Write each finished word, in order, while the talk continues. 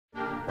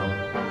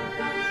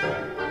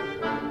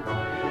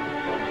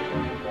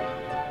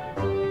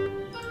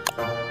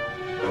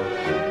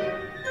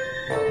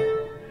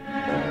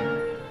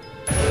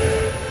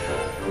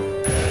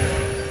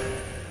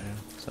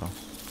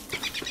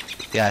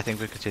Yeah, I think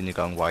we continue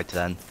going wide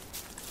then.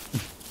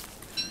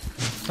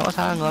 Not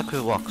having luck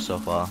with rocks so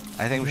far.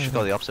 I think we should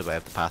go the opposite way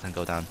of the path and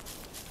go down.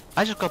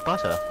 I just got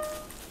butter.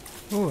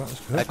 Oh, that was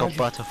good. I got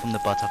butter from the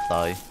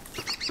butterfly.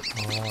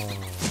 Oh,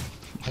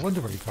 I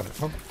wonder where you got it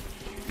from.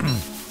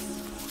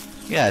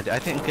 Yeah, I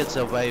think it's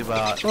a very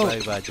rare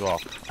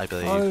drop, I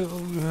believe.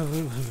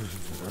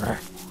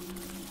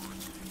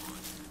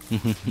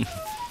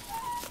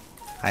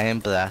 I am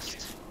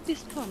blessed.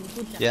 This pump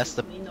would Yes,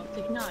 definitely not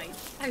ignite.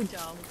 How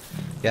dumb.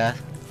 Yeah.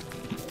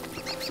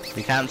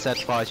 You can't set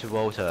fire to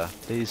water.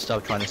 Please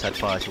stop trying to set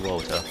fire to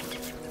water.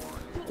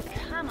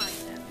 Can I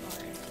set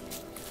fire?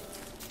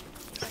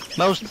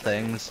 Most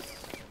things.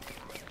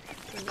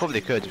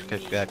 Probably could if you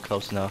could get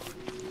close enough.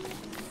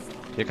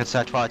 You could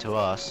set fire to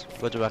us.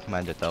 Would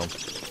recommend it though.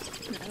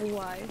 No,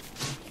 why?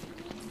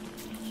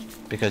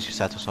 Because you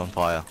set us on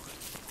fire.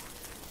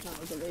 That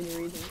was the only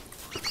reason.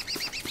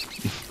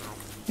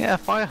 Yeah,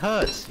 fire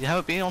hurts. You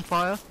haven't been on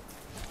fire?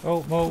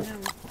 Oh, Mo. No.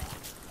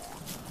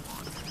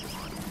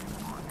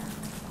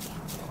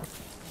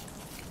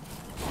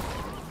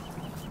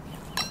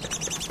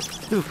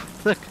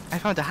 Oof, look, I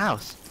found a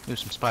house.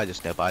 There's some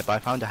spiders nearby, but I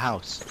found a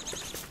house.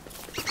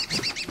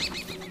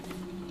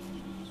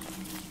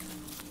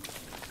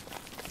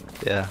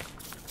 Yeah.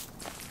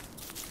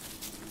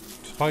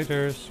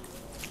 Spiders.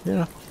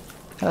 Yeah.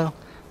 Oh.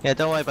 Yeah,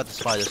 don't worry about the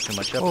spiders too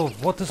much. Oh,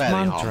 what does fairly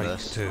mandrake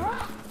harmless. do?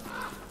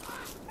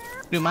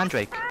 New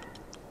mandrake.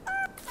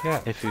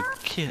 Yeah. If you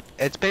kill,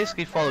 it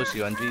basically follows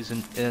you and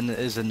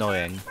is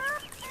annoying,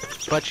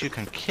 but you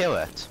can kill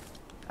it.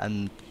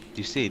 And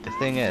you see, the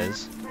thing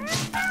is,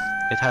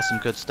 it has some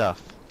good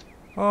stuff.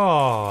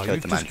 Oh, Killed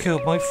you've the just mandrake.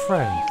 killed my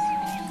friend.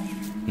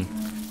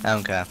 I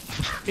don't care.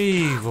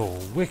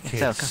 Evil, wicked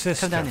So,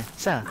 sister. come down here.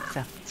 So.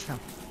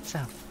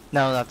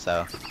 No, not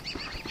so.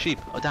 Sheep.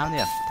 Oh, down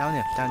here. Down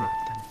here.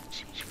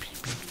 Sheep.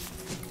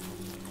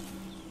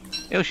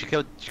 Ew, she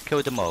killed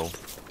the mole.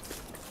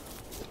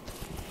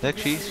 Look,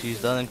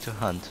 she's learning to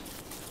hunt.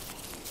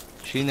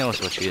 She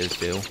knows what she is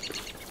doing.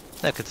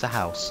 Look, it's a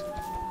house.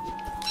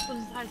 What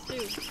does the house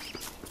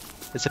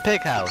do? It's a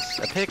pig house.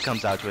 A pig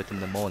comes out to it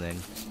in the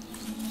morning.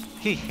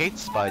 He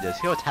hates spiders.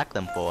 He'll attack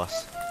them for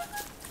us.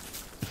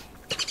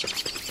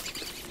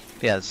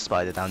 Yeah, there's a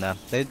spider down there.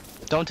 They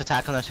don't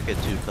attack unless you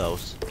get too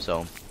close,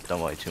 so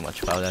don't worry too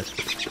much about it.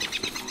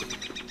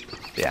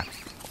 Yeah.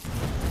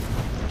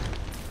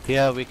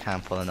 Here we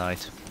camp for the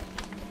night.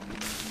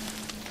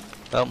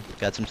 Well,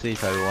 get some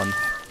sleep, everyone.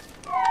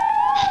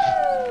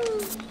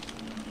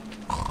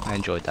 I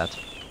enjoyed that.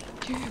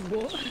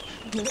 What?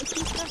 What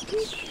is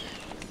happening?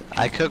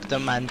 I cooked the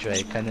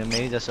mandrake and it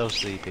made us so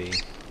sleepy.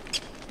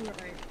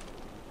 Right.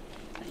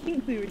 I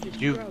think we were just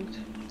You- drugged.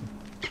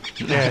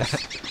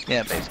 Yes.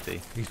 Yeah,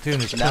 basically. He's doing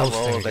his Now clothes we're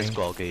all a bit thing.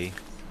 groggy.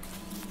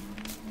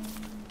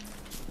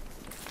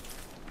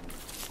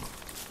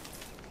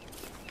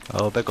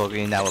 Oh, a bit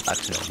groggy, now we're back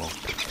to normal.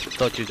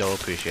 Thought you'd all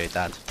appreciate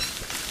that.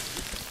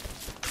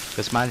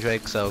 Because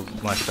mandrakes are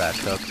much better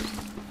cooked.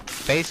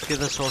 Basically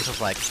they're sort of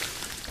like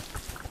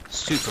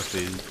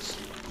superfoods.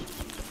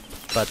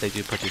 But they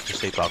do put you to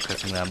sleep while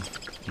cooking them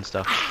and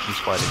stuff. And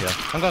spider here.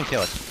 I'm gonna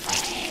kill it.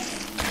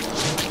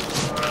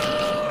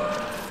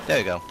 There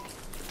you go.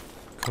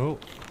 Cool.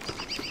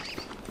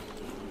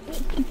 What's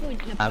the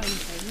point in a I've-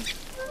 plantain?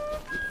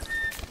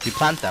 You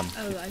plant them.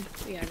 Oh,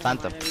 yeah,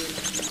 Plant never them. mind, I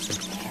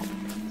realised.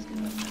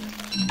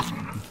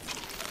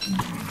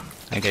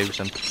 I gave you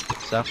some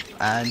stuff.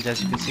 And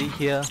as you can see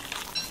here,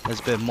 there's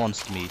a bit of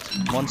monster meat.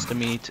 Monster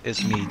meat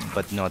is meat,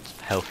 but not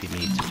healthy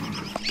meat.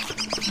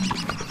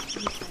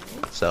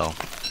 So,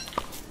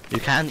 you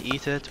can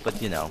eat it, but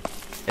you know,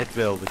 it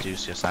will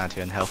reduce your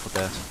sanity and health a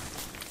bit.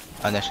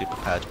 Unless you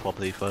prepare it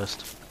properly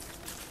first.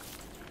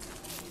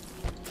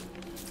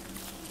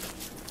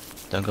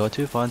 Don't go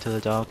too far into the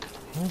dark.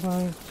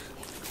 Alright.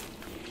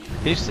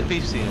 We've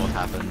seen what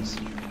happens.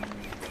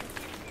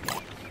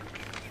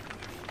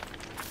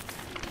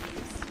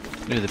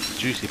 Ooh, the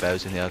juicy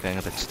berries in here are getting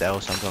a bit stale,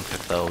 so I'm going to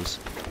cook those.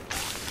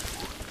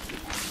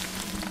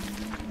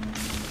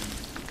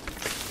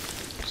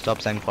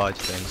 Stop saying fire to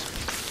things.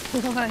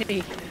 Why?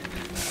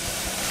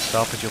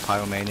 Stop with your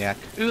pyromaniac.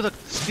 Ooh, look,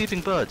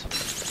 sleeping bird.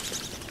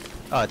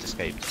 Oh, it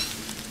escaped.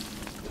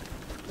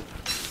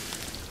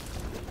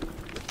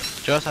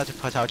 Just had to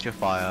put out your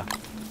fire,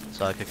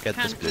 so I could get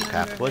this blue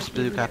cap. What's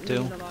blue cap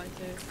do?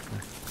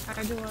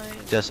 How do I...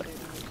 Just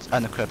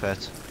unequip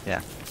it.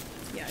 Yeah.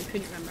 Yeah, I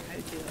couldn't remember how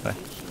to do it.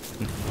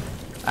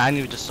 Right. And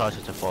you just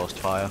started a forest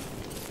fire,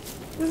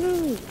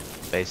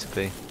 Woohoo!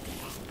 basically.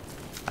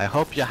 I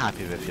hope you're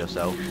happy with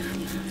yourself.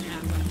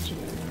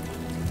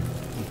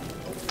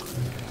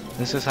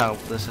 This is how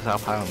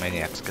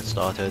pyromaniacs get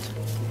started.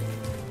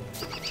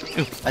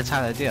 Ooh, I had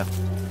an idea.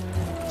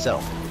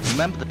 So,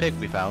 remember the pig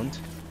we found?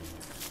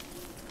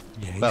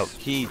 Yes. Well,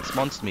 he eats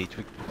monster meat.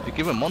 We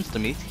give him monster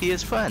meat, he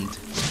is friend.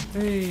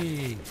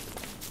 Hey.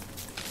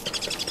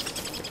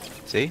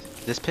 See?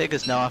 This pig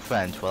is now our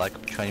friend for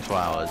like 24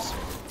 hours.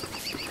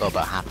 Or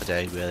about half a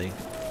day, really.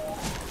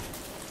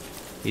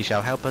 He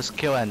shall help us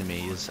kill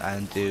enemies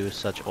and do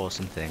such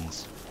awesome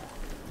things.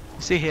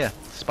 See here,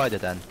 spider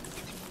den.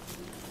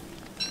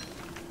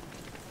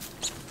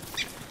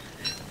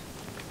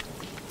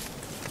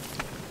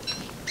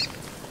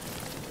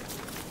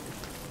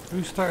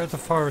 Who started the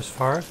forest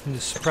fire? And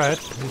it's spread.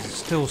 It's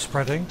still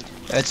spreading.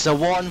 It's the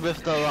one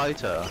with the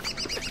lighter.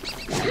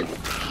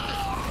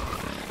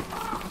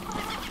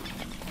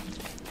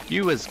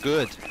 You was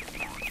good.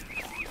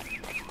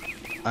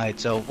 Alright,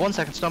 so 1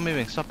 second, stop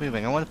moving, stop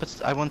moving. I want to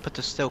put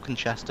the silk in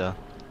Chester.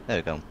 There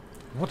we go.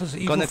 What is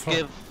evil Gonna flower?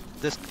 give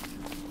this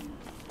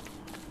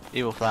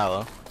evil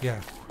flower. Yeah.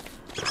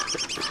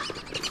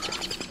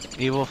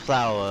 Evil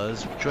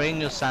flowers drain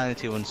your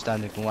sanity when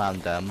standing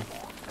around them,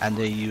 and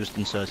they're used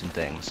in certain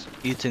things.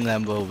 Eating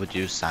them will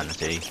reduce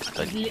sanity,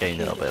 but gain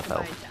a little bit of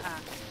health.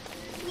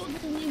 What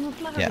does an evil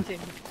flower Yeah. do?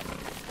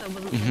 I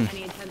wasn't paying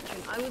any attention.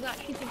 I was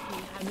actually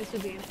thinking how this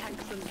would be an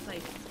excellent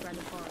place to spread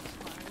a forest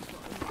fire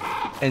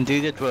as well.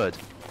 Indeed it would.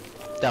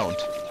 Don't.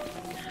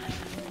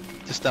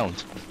 Just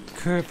don't.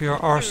 Curb your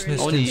arsonist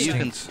Only you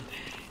can- instincts.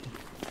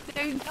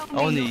 Don't tell me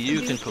Only not to you do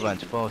can things.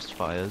 prevent forest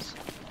fires.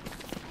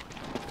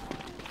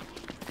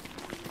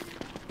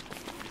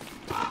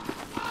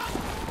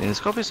 And there's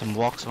got to be some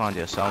rocks around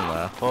here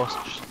somewhere.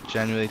 Forests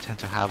generally tend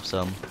to have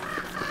some.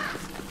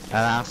 And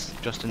that's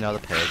just another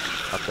pig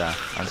up there,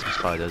 and some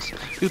spiders.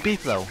 Ooh,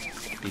 beefalo!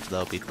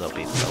 Beefalo, beefalo,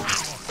 beefalo.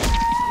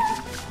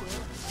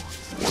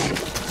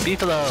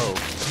 Beefalo!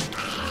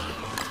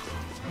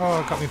 Oh,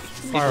 it got me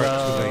fire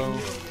Beefalo!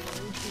 activate.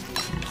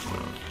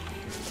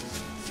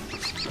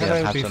 Yeah,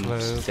 Hello, have some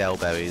Beefalo. stale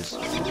berries.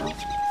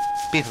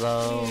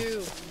 Beefalo!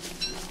 Ew.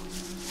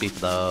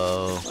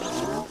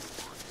 Beefalo!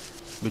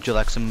 Would you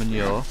like some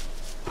manure?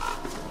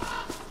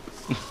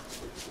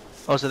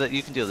 Also, that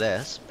you can do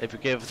this. If you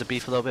give the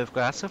beef a little bit of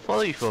grass, they'll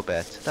follow you for a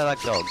bit. They're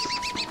like dogs.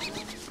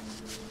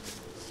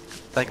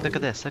 Like, look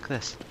at this, look at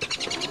this.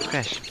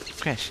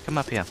 Krish, come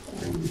up here.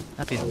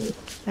 Up here.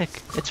 Look,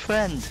 it's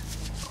friend.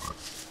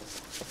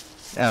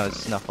 Oh,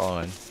 it's not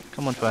following.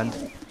 Come on, friend.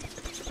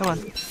 Come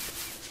on.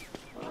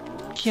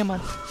 Come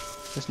on.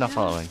 It's not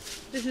following.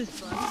 This is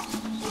fun.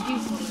 Did you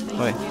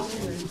follow? Wait.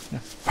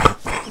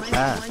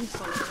 Mine's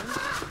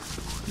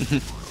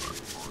following.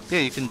 Yeah,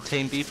 you can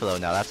tame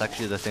Beefalo now. That's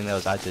actually the thing that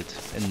was added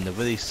in the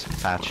release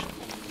patch.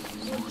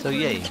 So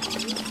yay.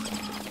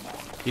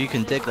 You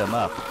can dig them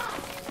up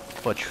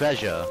for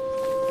treasure.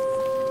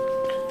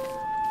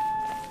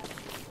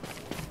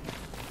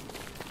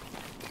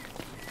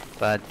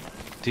 But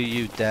do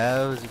you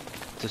dare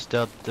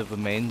disturb the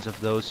remains of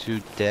those who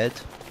did?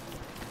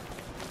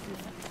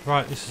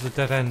 Right, this is a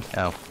dead end.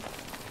 Oh.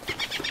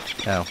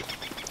 Oh.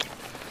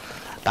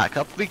 Back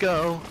up we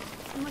go.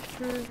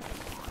 Mushroom.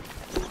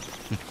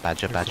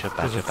 Badger, badger,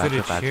 There's a badger, badger,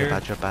 village badger, here.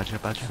 badger, badger,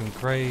 badger. Some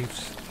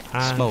graves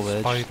and Small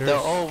village. spiders. They're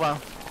all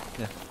around.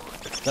 Yeah.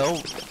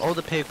 All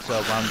the pigs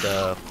are around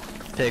the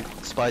pig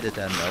spider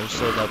den though,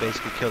 so they'll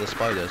basically kill the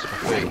spiders for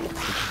free, which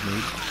is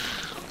neat.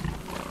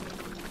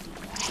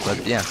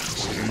 But yeah,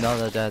 this is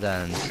another dead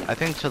end. I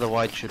think to the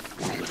right should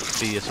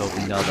be a sort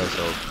of another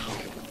sort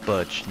of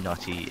birch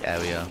nutty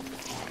area,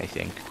 I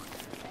think.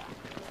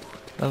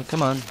 Oh,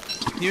 come on.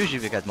 Usually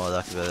we get more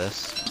lucky with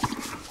this.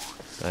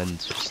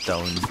 And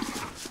stone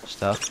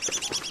stuff.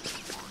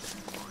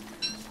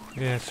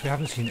 Yes, we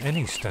haven't seen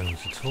any stones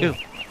at all. Ooh.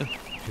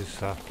 Which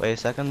is, Wait a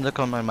second, look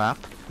on my map.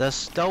 There's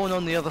stone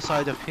on the other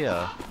side of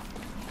here.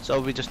 So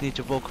we just need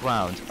to walk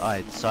around.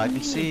 Alright, so I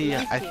can see...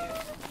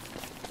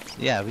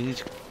 Yeah, we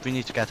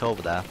need to get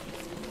over there.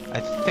 I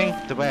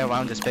think the way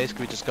around is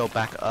basically just go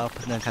back up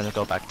and then kind of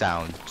go back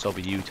down. So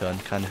we U-turn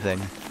kind of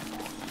thing.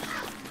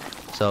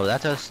 So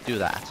let us do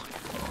that.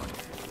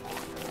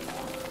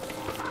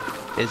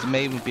 It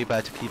may even be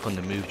better to keep on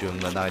the move during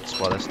the nights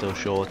while they're still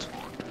short.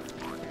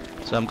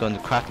 So I'm going to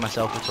craft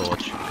myself a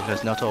torch,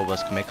 because not all of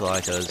us can make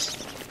lighters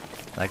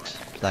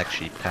like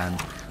sheep can.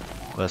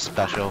 With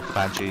special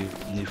fancy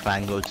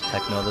newfangled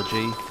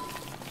technology.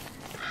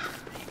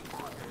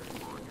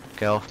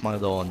 Get off my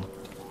lawn.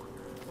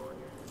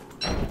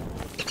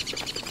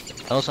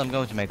 Also, I'm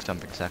going to make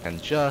something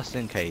second, just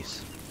in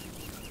case.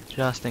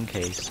 Just in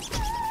case.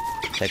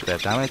 Take a bit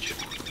of damage,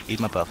 eat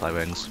my butterfly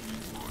wings.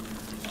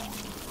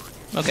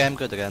 Okay, I'm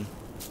good again.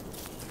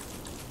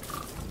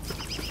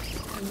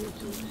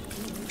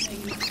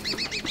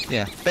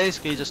 Yeah,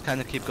 basically just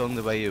kind of keep going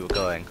the way you were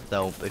going,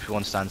 though if you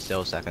want to stand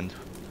still a second.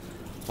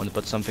 Want to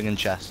put something in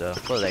Chester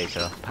for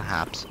later,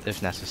 perhaps,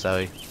 if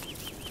necessary.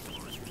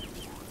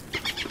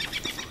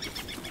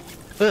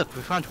 Look,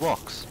 we found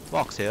rocks.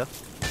 Rocks here.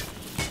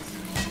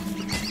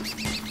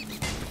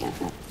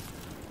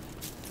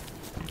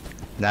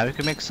 Now we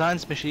can make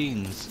science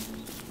machines.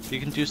 You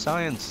can do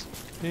science.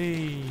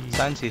 hey.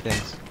 Sciencey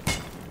things.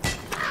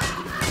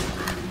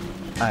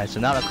 Alright, so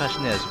now the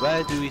question is,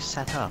 where do we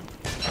set up?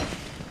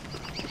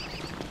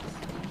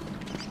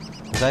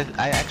 Because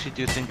I actually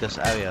do think this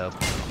area,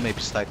 maybe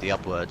slightly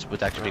upwards,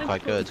 would actually be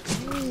quite good.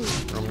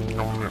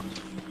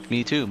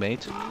 Me too,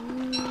 mate.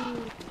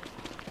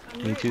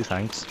 Me too,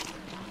 thanks.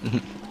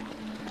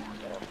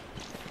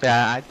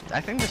 Yeah,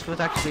 I think this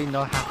would actually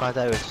not have bad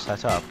area to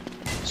set up.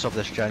 Sort of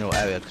this general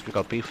area, because we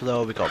got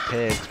beefalo, we got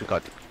pigs, we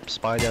got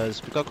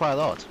spiders, we got quite a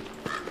lot.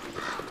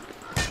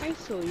 I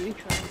saw you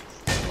trying to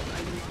steal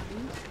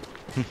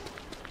items.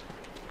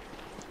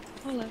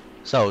 Hello.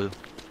 So,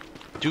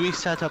 do we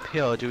set up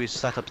here or do we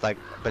set up like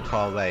a bit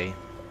far away?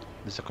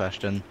 Is the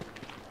question.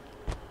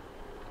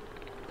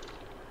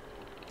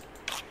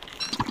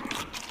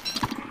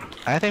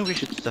 I think we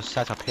should just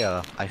set up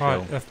here, I feel.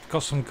 Right, I've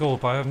got some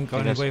gold, but I haven't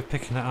got any Because- way of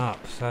picking it up.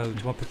 So, do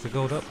you want to pick the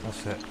gold up?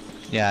 That's it.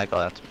 Yeah, I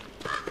got it.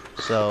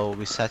 So,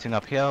 we setting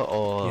up here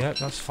or... Yeah,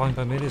 that's fine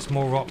by me. There's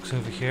more rocks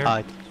over here.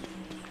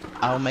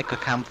 I'll make a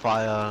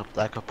campfire,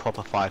 like a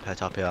proper fire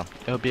pit up here.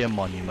 It'll be a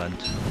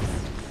monument.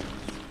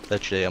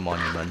 Literally a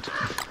monument.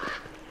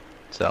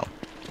 So,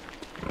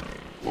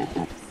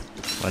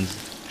 when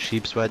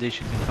sheep's ready,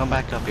 she can come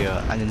back up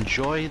here and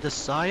enjoy the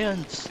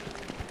science.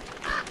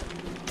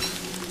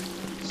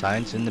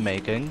 Science in the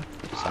making.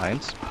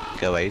 Science.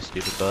 Go away,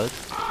 stupid bird.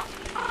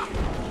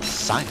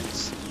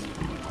 Science.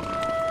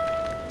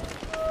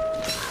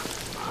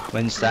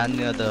 When standing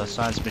near the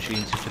science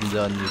machines, you can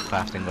learn new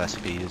crafting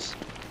recipes.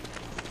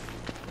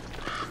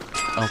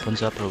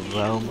 Opens up a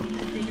realm.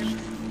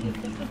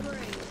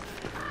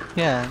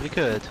 Yeah, we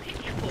could.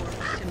 Pitchfork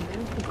to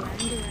move the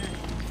ground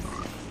around.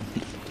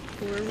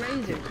 Or a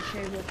razor to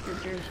shave off your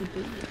dirty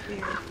beard.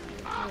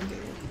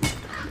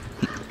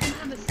 You can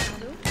have a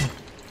saddle.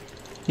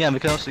 Yeah, we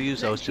can also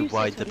use those to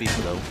ride the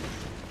beefalo.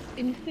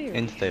 In theory.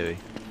 In theory.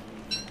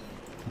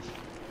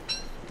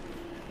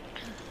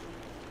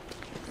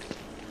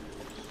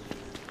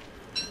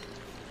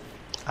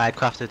 I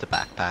crafted a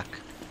backpack.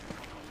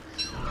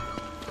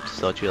 Just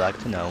thought you'd like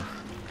to know.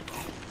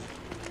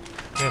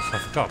 Yes, I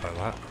forgot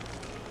about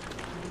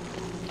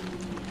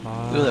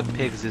that. Ooh, the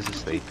pigs is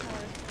asleep.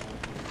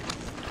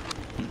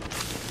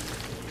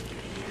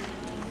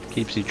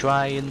 Keeps you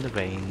dry in the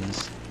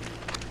rains.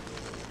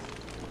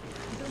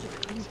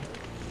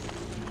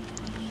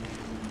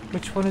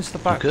 Which one is the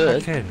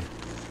Good. backpack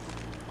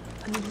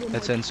in?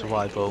 It's in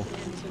survival.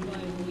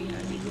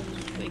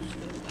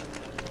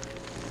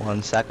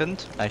 1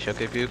 second, I shall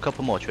give you a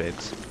couple more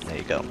twigs. There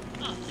you go.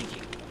 Oh, thank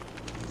you.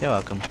 You're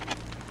welcome.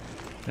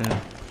 Yeah.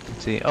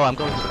 Let's see. Oh, I'm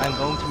going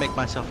to make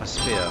myself a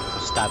spear for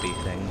stabby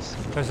things.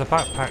 There's a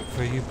backpack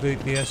for you,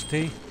 BSD.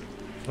 Would you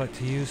like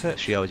to use it?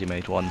 She already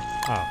made one.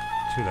 Ah,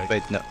 too late.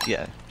 Wait, no,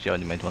 yeah, she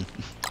already made one.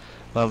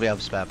 Well, we have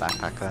a spare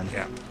backpack then.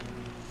 Yeah.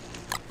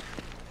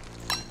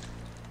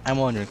 I'm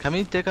wondering, can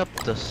we dig up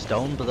the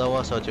stone below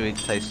us, or do we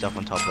place stuff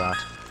on top of that?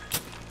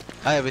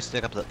 Oh yeah,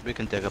 we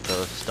can dig up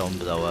the stone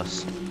below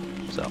us.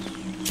 So,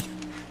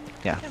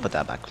 yeah, put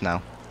that back for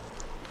now.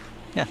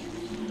 Yeah,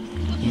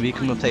 we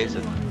can replace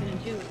it.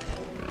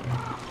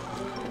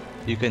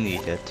 You can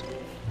eat it.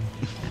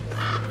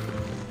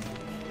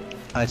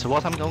 Alright, so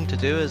what I'm going to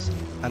do is,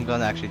 I'm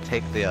going to actually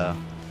take the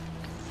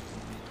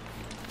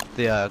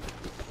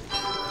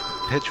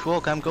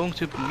pitchfork. I'm going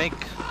to make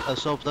a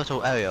sort of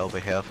little area over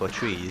here for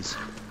trees.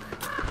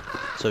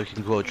 So we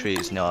can grow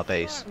trees near our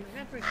base.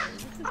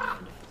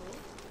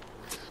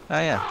 Oh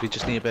yeah, we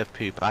just need a bit of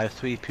poop. I have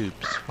 3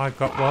 poops. I've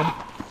got one.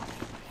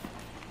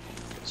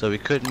 So we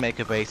could make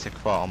a basic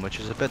farm, which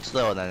is a bit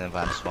slower than an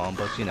advanced farm,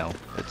 but you know,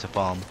 it's a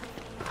farm.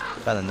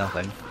 Better than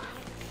nothing.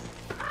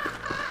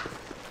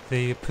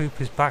 The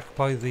poop is back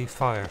by the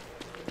fire.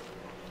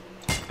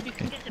 You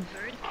can get the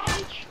bird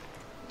cage.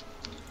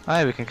 Oh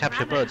yeah, we can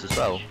capture birds as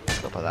well.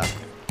 Stuff like that.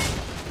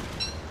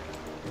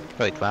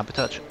 Wait, rabbit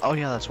touch? Oh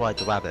yeah, that's right,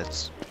 the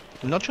rabbits.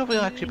 I'm not sure if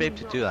we'll actually be able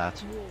to do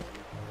that.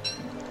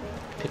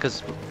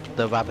 Because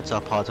the rabbits are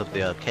part of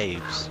the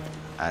caves,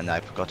 and I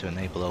forgot to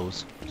enable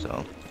those,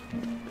 so...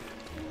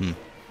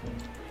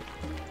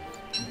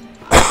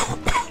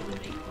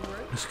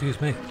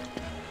 Excuse me.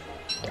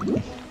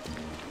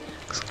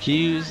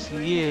 Excuse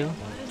you.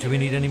 Do we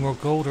need any more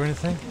gold or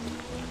anything?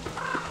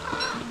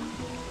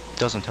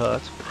 Doesn't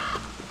hurt.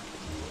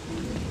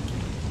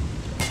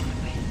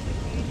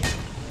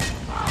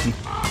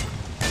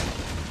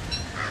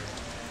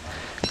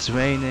 It's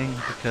raining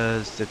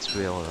because it's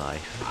real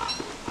life.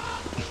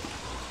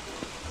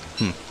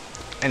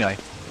 Anyway,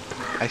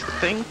 I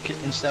think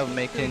instead of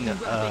making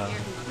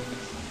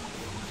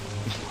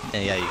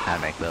yeah, you can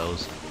make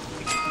those.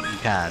 You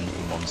can,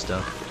 you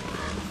monster.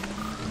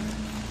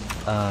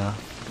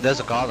 There's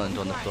a garland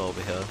on the floor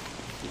over here.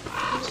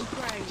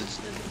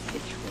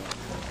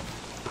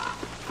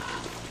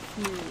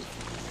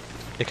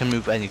 It can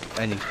move any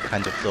kind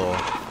of floor,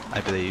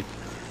 I believe.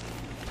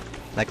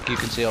 Like you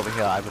can see over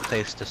here, I've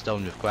replaced the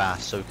stone with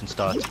grass, so we can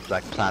start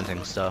like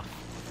planting stuff.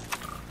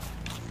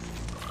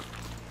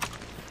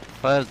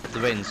 Well, the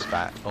rain's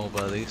back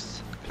over at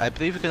least. I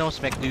believe we can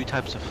also make new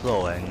types of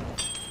flooring,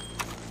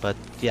 but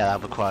yeah,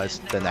 that requires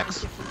the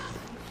next.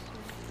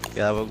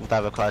 Yeah,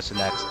 that requires the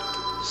next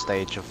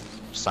stage of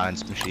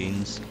science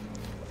machines,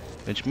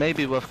 which may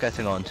be worth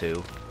getting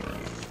onto.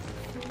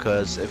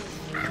 Because if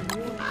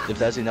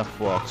there's enough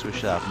blocks, we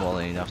should have more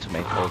than enough to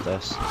make all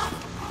this.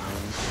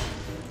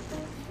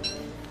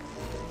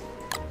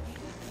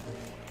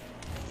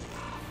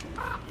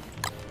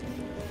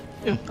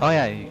 Oh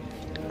yeah,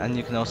 and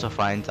you can also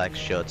find like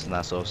shirts and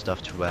that sort of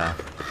stuff to wear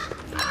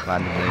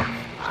randomly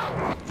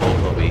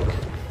for a week.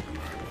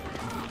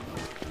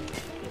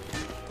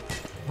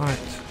 Right.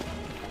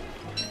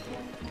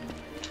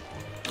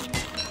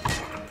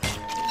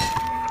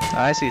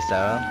 I see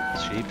Sarah.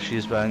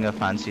 She's wearing a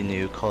fancy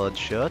new coloured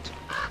shirt.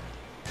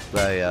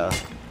 Very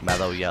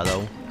mellow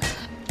yellow.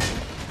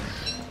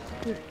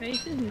 Your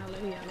face is mellow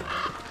yellow.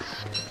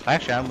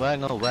 Actually, I'm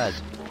wearing all red.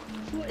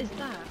 What is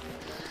that?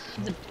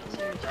 It's a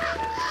buzzard.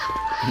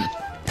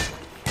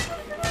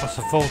 That's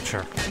a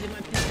vulture. I did my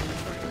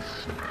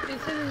picture. It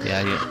says Yeah,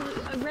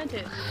 I read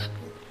it.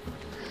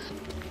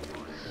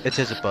 It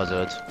is a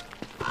buzzard.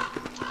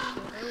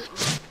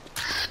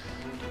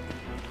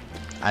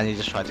 And he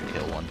just tried to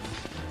kill one.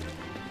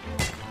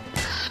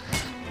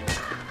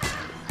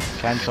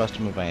 Can't trust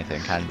him with anything,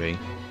 can we?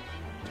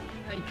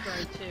 I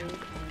tried to.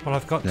 Well,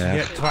 I've got to Yeah.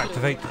 get to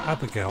activate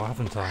Abigail,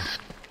 haven't I?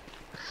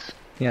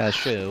 Yeah, that's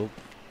true.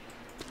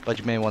 But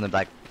you may want to,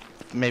 like,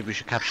 maybe we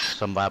should capture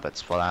some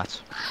rabbits for that.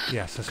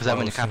 Yes, that's Because what then I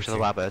when you was capture the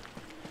thinking. rabbit,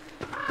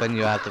 then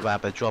you have the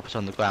rabbit drop it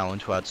on the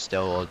ground where it's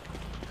still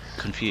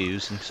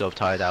confused and sort of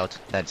tired out,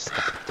 then it's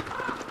stuck.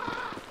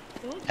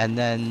 What? And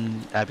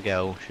then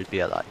Abigail should be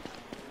alive.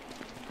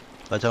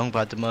 We're talking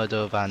about the murder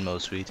of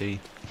animals,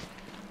 sweetie.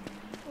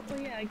 Oh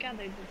yeah, I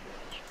gathered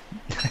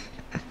this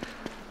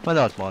We're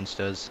not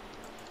monsters.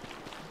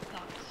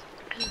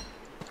 much.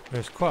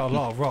 There's quite a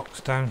lot of rocks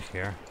down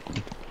here.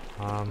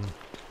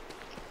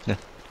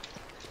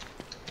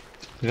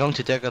 We're going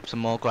to dig up some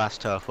more grass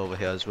turf over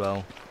here as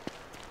well,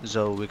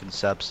 so we can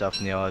set up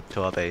stuff near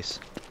to our base.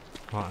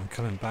 Right, I'm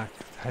coming back,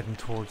 heading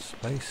towards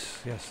base.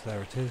 Yes,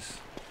 there it is.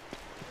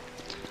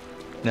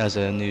 There's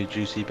a new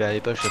juicy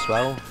berry bush as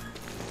well.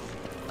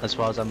 As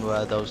far as I'm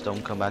aware, those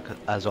don't come back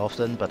as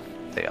often, but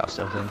they are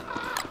still thing.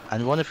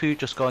 And one of you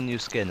just got a new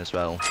skin as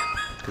well,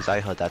 because I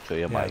heard that through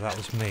your Yeah, mic. that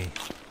was me.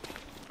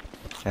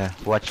 Yeah,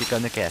 what you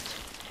gonna get?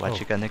 What Oh,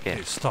 you gonna get?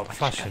 It stopped What you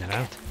flashing gonna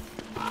now. get?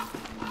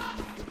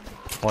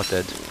 What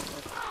did?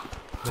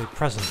 The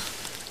present.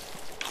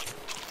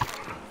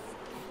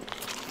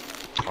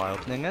 Try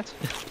opening it?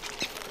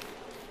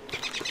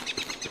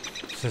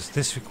 It says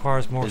this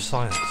requires more Is-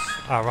 science.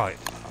 Ah, right.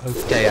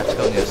 Okay. Yeah, you have to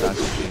go near a science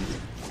machine.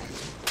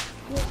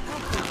 What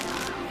happened?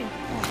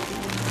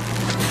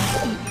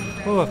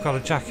 Oh, I've got a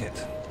jacket.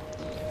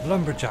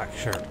 Lumberjack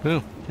shirt.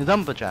 Ooh, the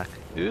lumberjack.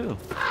 Ooh,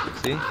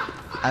 see?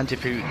 And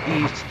if you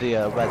eat the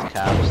red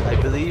caps, I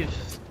believe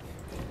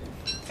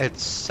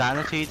it's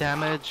sanity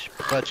damage,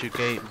 but you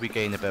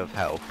regain a bit of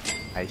health,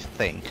 I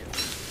think.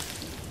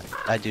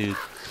 I do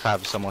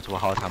have somewhat of a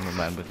hard time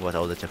remembering what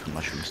all the different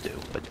mushrooms do,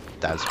 but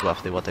that's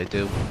roughly what they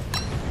do.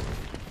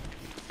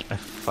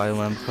 If I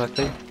remember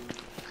correctly.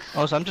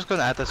 Also, I'm just going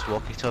to add this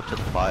walkie top to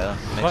the fire.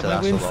 Makes Like it my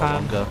last a wind lot fan.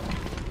 longer.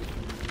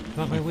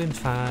 Not my wind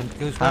fan. It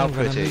goes How round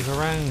when I pretty. move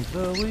around.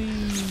 The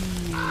wee.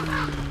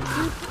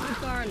 Who put the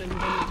garland on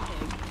the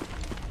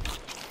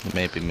pig?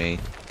 Maybe me.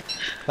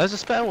 There's a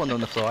spare one on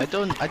the floor. I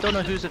don't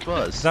know whose it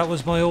was. That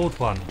was my old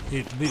one.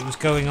 It was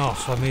going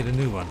off, so I made a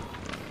new one.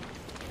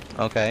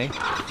 Okay.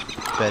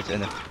 Bit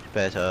in a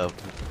better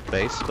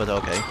base, but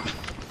okay.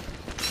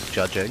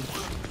 Judging.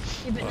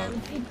 Yeah, but now the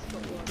pig's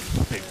got one.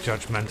 Bit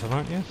judgmental,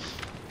 aren't you?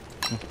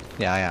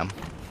 Yeah, I am.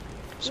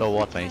 So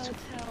what, mate?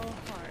 Telltale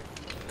heart.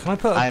 Can I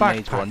put a I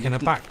made one. backpack in a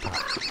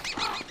backpack?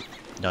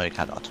 No, you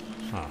cannot.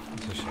 Oh,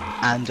 that's a shame.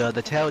 And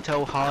the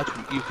telltale heart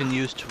you can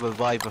use to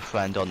revive a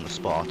friend on the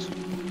spot.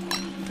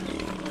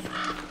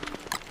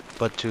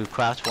 But to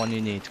craft one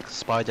you need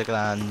spider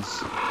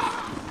glands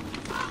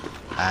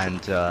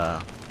and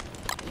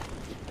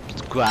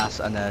grass,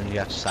 and then you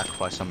have to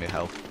sacrifice some of your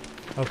health.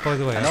 Oh, by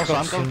the way, And I've also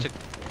got I'm going some to...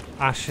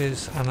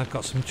 ashes and I've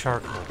got some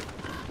charcoal.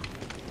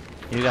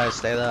 You guys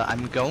stay there.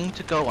 I'm going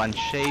to go and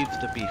shave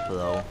the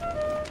beefalo.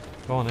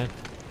 Go on in.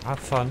 Have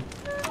fun.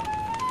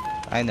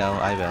 I know,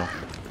 I will.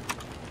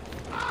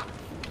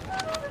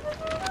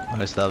 I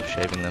just love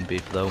shaving them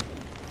beefalo.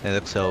 They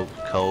look so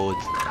cold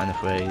and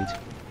afraid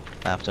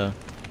after.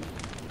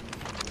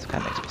 It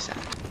kind of makes me sad.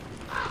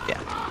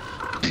 Yeah.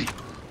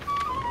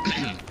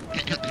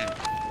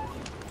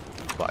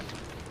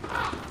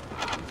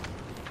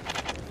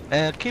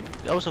 Right.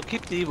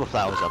 Keep the evil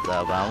flowers up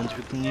there around.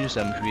 We can use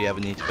them if we ever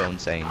need to go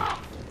insane.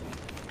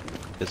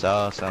 Because there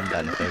are some What if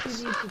benefits.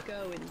 you need to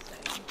go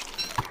insane?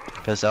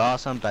 Because there are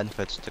some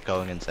benefits to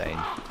going insane.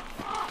 I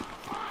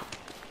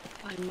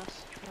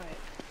must try it.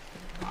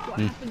 What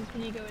Hmm. happens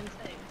when you go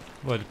insane?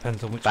 Well, it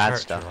depends on which Bad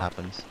character stuff you're on.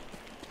 happens.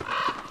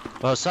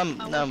 Well, some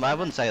no, I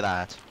wouldn't say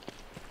that.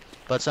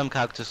 But some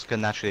characters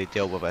can naturally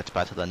deal with it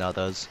better than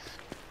others.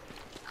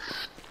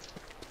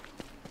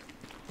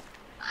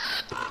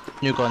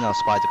 You got another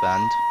spider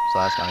gland, so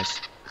that's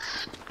nice.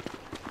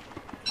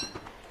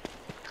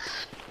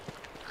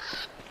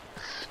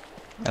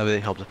 I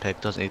really hope the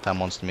pig doesn't eat that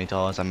monster meat,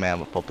 or else I may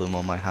have a problem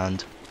on my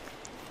hand.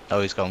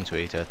 Oh, he's going to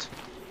eat it.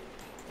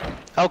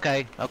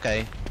 Okay,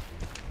 okay.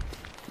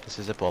 This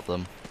is a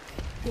problem.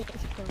 What's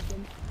the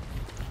problem?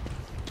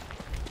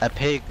 A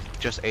pig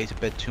just ate a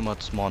bit too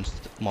much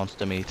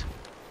monster meat.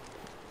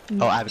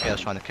 Oh,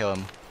 Abigail's trying to kill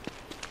him.